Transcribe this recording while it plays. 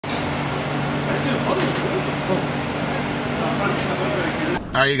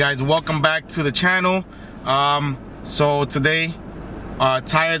Alright, you guys, welcome back to the channel. So today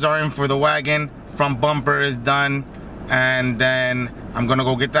tires are in for the wagon. Front bumper is done, and then I'm gonna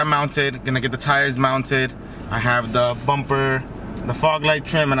go get that mounted. Gonna get the tires mounted. I have the bumper, the fog light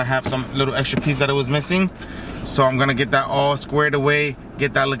trim, and I have some little extra piece that it was missing. So I'm gonna get that all squared away,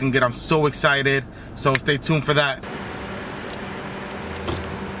 get that looking good. I'm so excited, so stay tuned for that.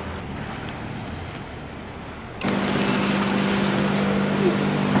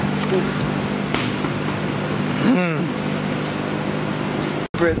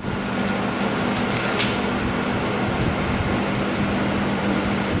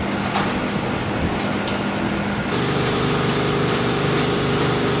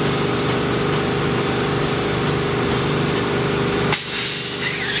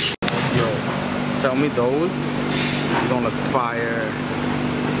 Tell me those don't look fire.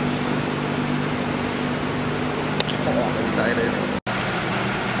 Oh, I'm excited.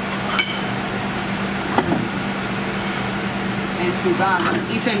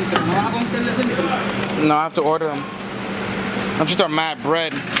 No, I have to order them. I'm just on mad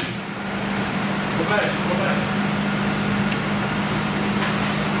bread.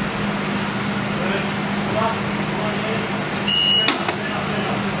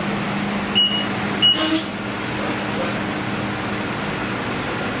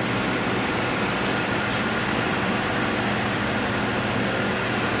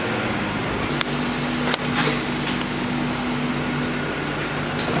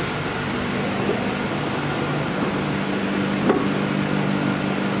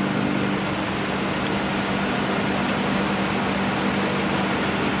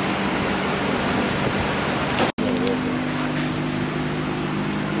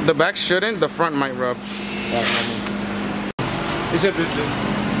 The back shouldn't, the front might rub.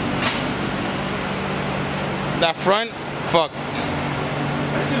 That front, fucked.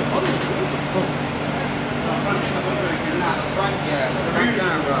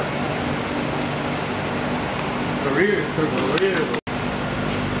 The rear.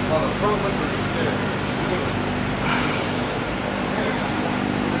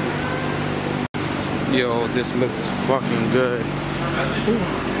 Yo, this looks fucking good.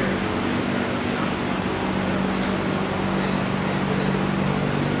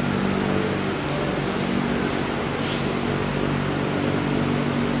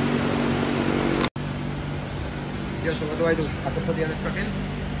 Yeah, so what do I do? I have to put the other truck in?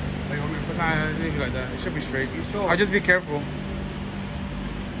 Or you want me to put Nah, like that. It should be straight. You sure? I'll just be careful.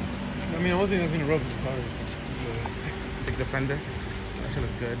 I mean, the only thing that's gonna rub is the tires. Take the fender. That shit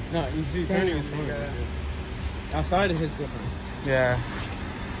looks good. No, you see, turning is fine. Outside it hits different. Yeah.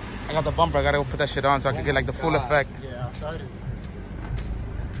 I got the bumper. I gotta go put that shit on so I can get like the full effect. Yeah, outside is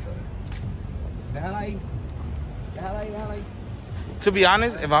different. To be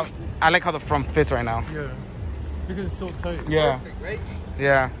honest, I like how the front fits right now. Yeah. Because it's so tight. Yeah. Perfect, right?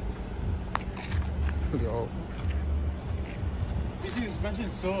 Yeah. Yo. You see, the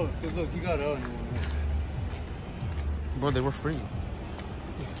suspension's soft. Because look, you got out and Bro, they were free.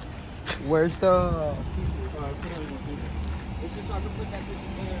 Where's the... It's just so I can put that bitch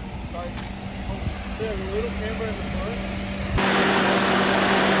in there. Sorry. Yeah, the little camera in the front.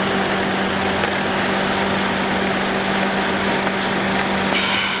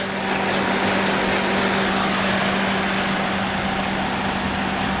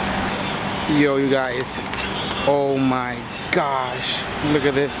 Yo, you guys. Oh my gosh. Look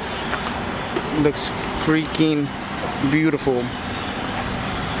at this. Looks freaking beautiful.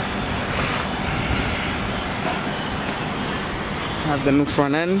 Have the new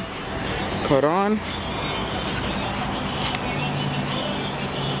front end put on.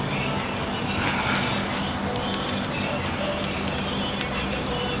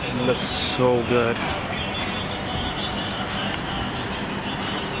 Looks so good.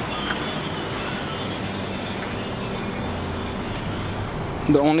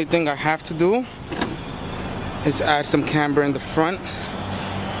 The only thing I have to do is add some camber in the front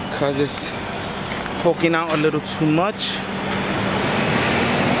because it's poking out a little too much.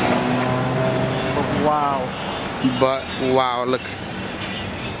 But wow, look.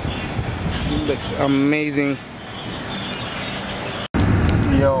 It looks amazing.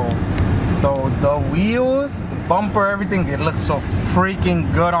 Yo, so the wheels, bumper, everything, it looks so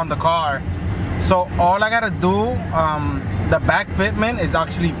freaking good on the car. So all I gotta do, the back fitment is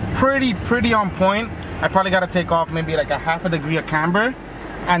actually pretty on point. I probably gotta take off maybe like a half a degree of camber,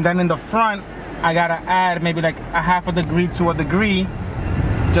 and then in the front I gotta add maybe like a half a degree to a degree,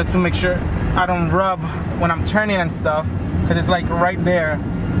 just to make sure I don't rub when I'm turning and stuff, because it's like right there.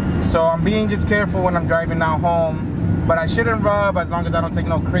 So I'm being just careful when I'm driving now home, but I shouldn't rub as long as I don't take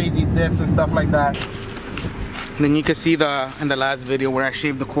no crazy dips and stuff like that. And then you can see in the last video where I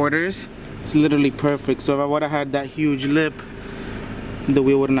shaved the quarters, it's literally perfect. So if I would have had that huge lip, the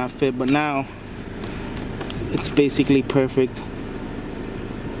wheel would not fit, but now it's basically perfect.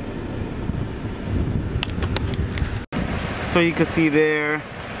 So you can see there,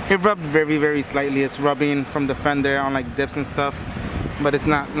 it rubbed very, very slightly. It's rubbing from the fender on like dips and stuff, but it's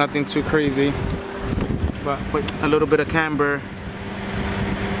nothing too crazy. But with a little bit of camber,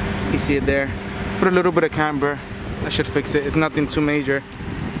 you see it there. Put a little bit of camber, that should fix it. It's nothing too major,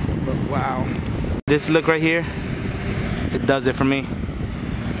 but wow. This look right here, it does it for me.